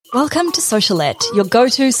Welcome to Socialette, your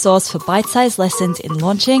go-to source for bite-sized lessons in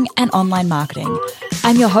launching and online marketing.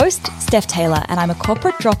 I'm your host, Steph Taylor, and I'm a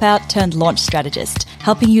corporate dropout turned launch strategist,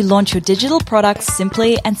 helping you launch your digital products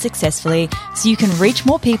simply and successfully so you can reach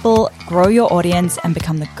more people, grow your audience, and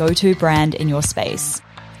become the go-to brand in your space.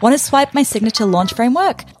 Want to swipe my signature launch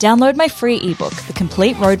framework? Download my free ebook, The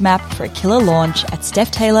Complete Roadmap for a Killer Launch at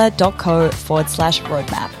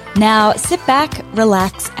stephtaylor.co/roadmap. Now, sit back,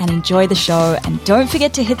 relax, and enjoy the show. And don't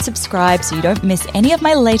forget to hit subscribe so you don't miss any of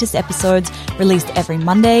my latest episodes released every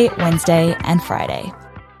Monday, Wednesday, and Friday.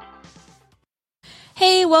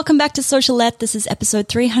 Hey, welcome back to Socialette. This is episode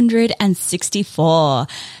 364.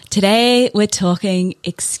 Today, we're talking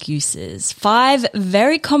excuses. 5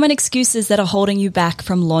 very common excuses that are holding you back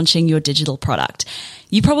from launching your digital product.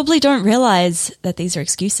 You probably don't realize that these are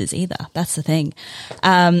excuses either. That's the thing.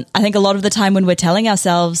 I think a lot of the time when we're telling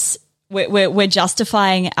ourselves, we're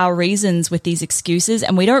justifying our reasons with these excuses,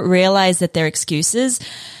 and we don't realize that they're excuses.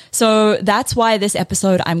 So that's why this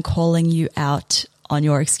episode, I'm calling you out on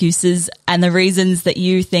your excuses and the reasons that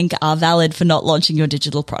you think are valid for not launching your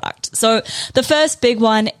digital product. So the first big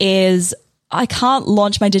one is, I can't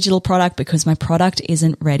launch my digital product because my product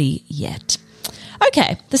isn't ready yet.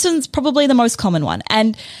 Okay, this one's probably the most common one.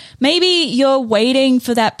 And maybe you're waiting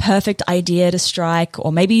for that perfect idea to strike,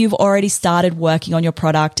 or maybe you've already started working on your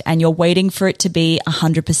product and you're waiting for it to be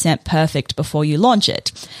 100% perfect before you launch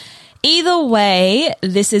it. Either way,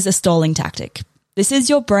 this is a stalling tactic. This is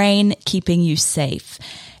your brain keeping you safe.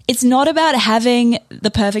 It's not about having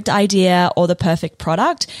the perfect idea or the perfect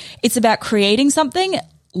product. It's about creating something,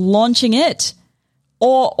 launching it,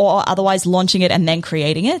 or otherwise launching it and then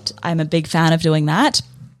creating it. I'm a big fan of doing that.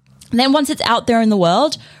 And then once it's out there in the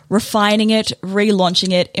world, refining it,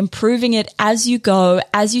 relaunching it, improving it as you go,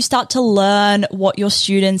 as you start to learn what your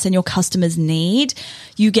students and your customers need,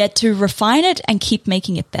 you get to refine it and keep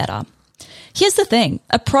making it better. Here's the thing,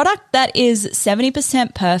 a product that is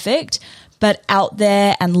 70% perfect, but out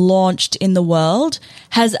there and launched in the world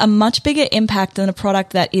has a much bigger impact than a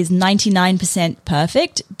product that is 99%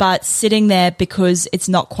 perfect, but sitting there because it's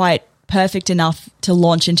not quite perfect enough to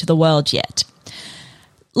launch into the world yet.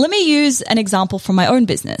 Let me use an example from my own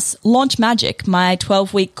business. Launch Magic, my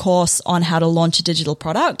 12-week course on how to launch a digital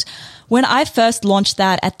product. When I first launched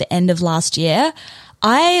that at the end of last year,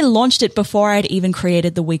 I launched it before I'd even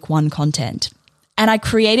created the week 1 content. And I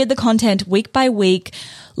created the content week by week,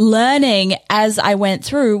 learning as I went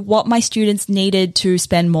through what my students needed to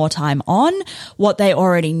spend more time on, what they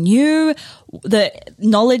already knew, the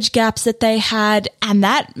knowledge gaps that they had. And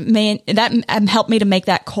that helped me to make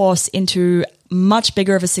that course into much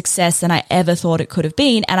bigger of a success than I ever thought it could have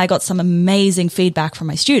been. And I got some amazing feedback from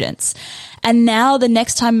my students. And now the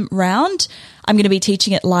next time round, I'm going to be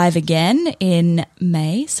teaching it live again in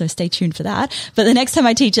May, so stay tuned for that. But the next time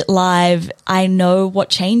I teach it live, I know what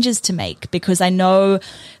changes to make because I know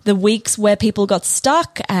the weeks where people got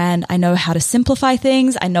stuck and I know how to simplify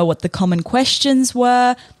things. I know what the common questions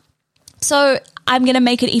were. So I'm going to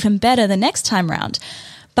make it even better the next time round.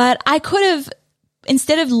 But I could have,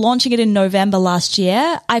 instead of launching it in November last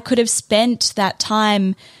year, I could have spent that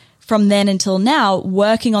time from then until now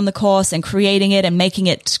working on the course and creating it and making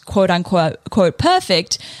it quote unquote quote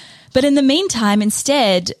perfect. But in the meantime,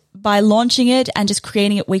 instead, by launching it and just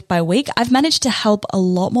creating it week by week, I've managed to help a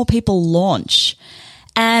lot more people launch.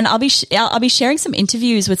 And I'll be sharing some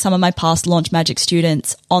interviews with some of my past Launch Magic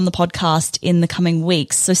students on the podcast in the coming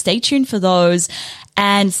weeks. So stay tuned for those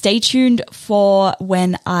and stay tuned for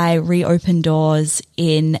when I reopen doors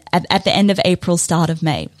at the end of April, start of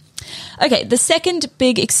May. Okay, the second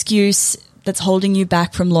big excuse that's holding you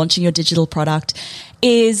back from launching your digital product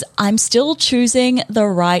is I'm still choosing the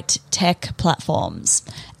right tech platforms.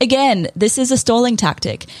 Again, this is a stalling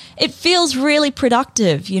tactic. It feels really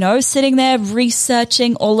productive, sitting there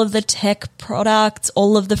researching all of the tech products,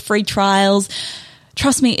 all of the free trials.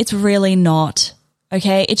 Trust me, it's really not.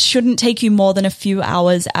 Okay, it shouldn't take you more than a few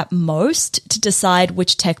hours at most to decide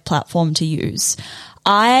which tech platform to use.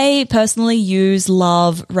 I personally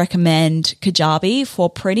recommend Kajabi for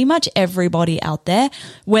pretty much everybody out there,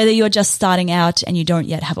 whether you're just starting out and you don't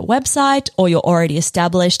yet have a website or you're already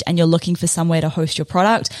established and you're looking for somewhere to host your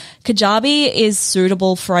product. Kajabi is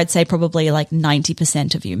suitable for, I'd say, probably like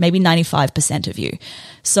 90% of you, maybe 95% of you.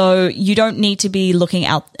 So you don't need to be looking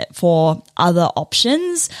out for other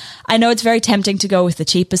options. I know it's very tempting to go with the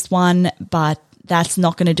cheapest one, but that's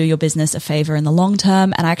not going to do your business a favor in the long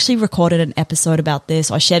term. And I actually recorded an episode about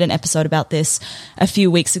this, or shared an episode about this a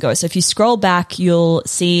few weeks ago. So if you scroll back, you'll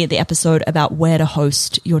see the episode about where to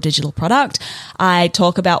host your digital product. I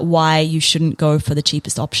talk about why you shouldn't go for the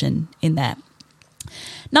cheapest option in there.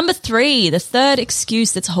 Number 3, the third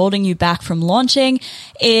excuse that's holding you back from launching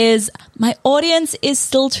is my audience is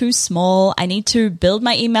still too small. I need to build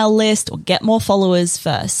my email list or get more followers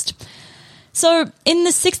first. So in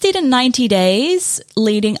the 60 to 90 days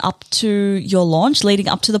leading up to your launch, leading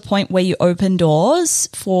up to the point where you open doors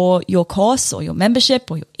for your course or your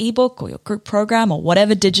membership or your ebook or your group program or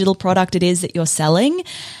whatever digital product it is that you're selling,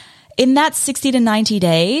 in that 60 to 90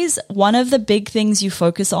 days, one of the big things you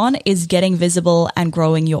focus on is getting visible and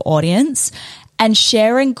growing your audience and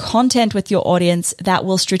sharing content with your audience that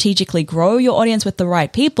will strategically grow your audience with the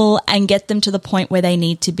right people and get them to the point where they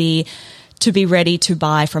need to be ready to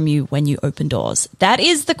buy from you when you open doors. That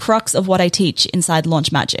is the crux of what I teach inside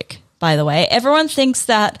Launch Magic, by the way. Everyone thinks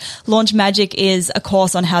that Launch Magic is a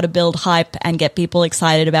course on how to build hype and get people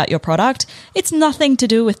excited about your product. It's nothing to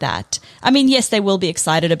do with that. I mean, yes, they will be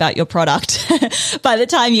excited about your product by the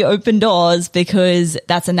time you open doors because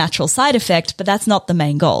that's a natural side effect, but that's not the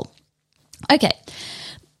main goal. Okay.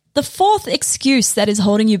 The fourth excuse that is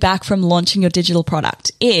holding you back from launching your digital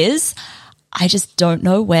product is, I just don't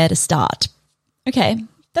know where to start. Okay,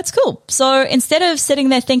 that's cool. So instead of sitting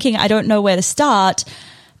there thinking, I don't know where to start,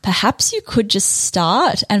 perhaps you could just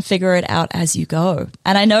start and figure it out as you go.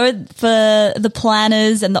 And I know for the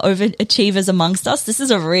planners and the overachievers amongst us, this is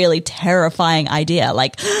a really terrifying idea.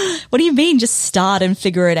 Like, what do you mean just start and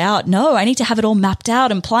figure it out? No, I need to have it all mapped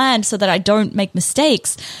out and planned so that I don't make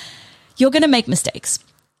mistakes. You're going to make mistakes.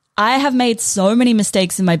 I have made so many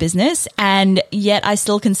mistakes in my business, and yet I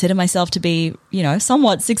still consider myself to be,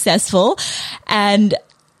 somewhat successful. And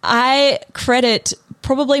I credit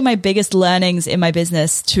probably my biggest learnings in my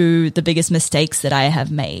business to the biggest mistakes that I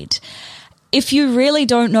have made. If you really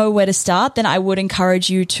don't know where to start, then I would encourage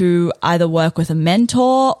you to either work with a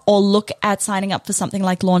mentor or look at signing up for something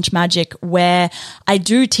like Launch Magic, where I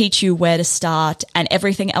do teach you where to start and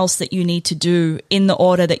everything else that you need to do in the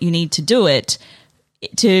order that you need to do it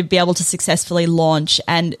to be able to successfully launch.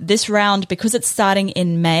 And this round, because it's starting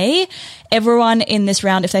in May, everyone in this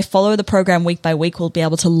round, if they follow the program week by week, will be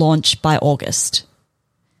able to launch by August.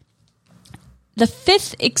 The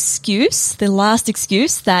fifth excuse, the last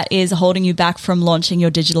excuse that is holding you back from launching your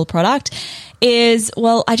digital product is,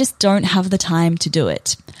 well, I just don't have the time to do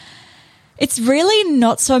it. It's really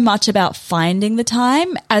not so much about finding the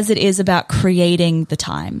time as it is about creating the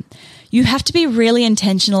time. You have to be really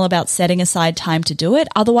intentional about setting aside time to do it.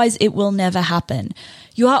 Otherwise, it will never happen.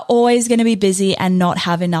 You are always going to be busy and not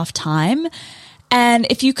have enough time. And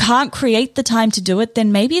if you can't create the time to do it,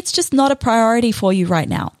 then maybe it's just not a priority for you right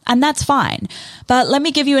now. And that's fine. But let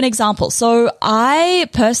me give you an example. So I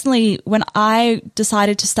personally, when I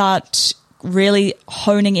decided to start really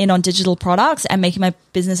honing in on digital products and making my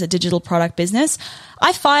business a digital product business,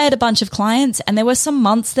 I fired a bunch of clients, and there were some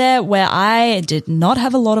months there where I did not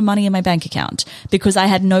have a lot of money in my bank account because I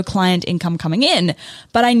had no client income coming in.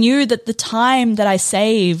 But I knew that the time that I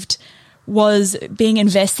saved was being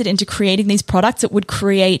invested into creating these products that would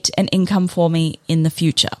create an income for me in the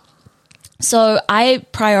future. So I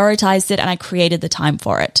prioritized it and I created the time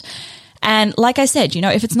for it. And like I said,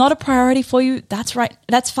 if it's not a priority for you, that's right.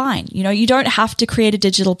 That's fine. You don't have to create a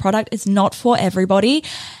digital product. It's not for everybody.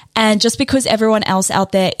 And just because everyone else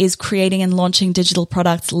out there is creating and launching digital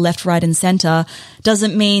products left, right, and center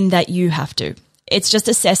doesn't mean that you have to. It's just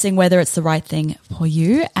assessing whether it's the right thing for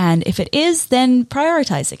you. And if it is, then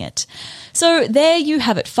prioritizing it. So there you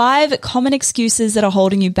have it. 5 common excuses that are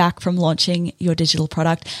holding you back from launching your digital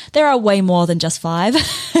product. There are way more than just 5.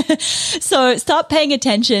 So start paying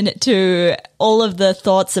attention to all of the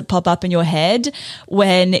thoughts that pop up in your head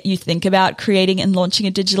when you think about creating and launching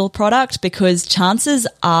a digital product, because chances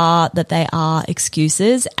are that they are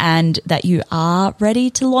excuses and that you are ready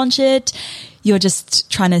to launch it. You're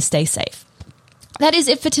just trying to stay safe. That is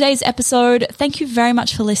it for today's episode. Thank you very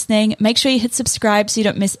much for listening. Make sure you hit subscribe so you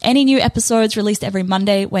don't miss any new episodes released every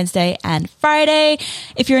Monday, Wednesday, and Friday.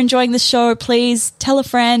 If you're enjoying the show, please tell a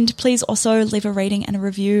friend. Please also leave a rating and a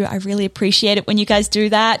review. I really appreciate it when you guys do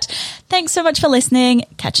that. Thanks so much for listening.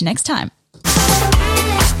 Catch you next time.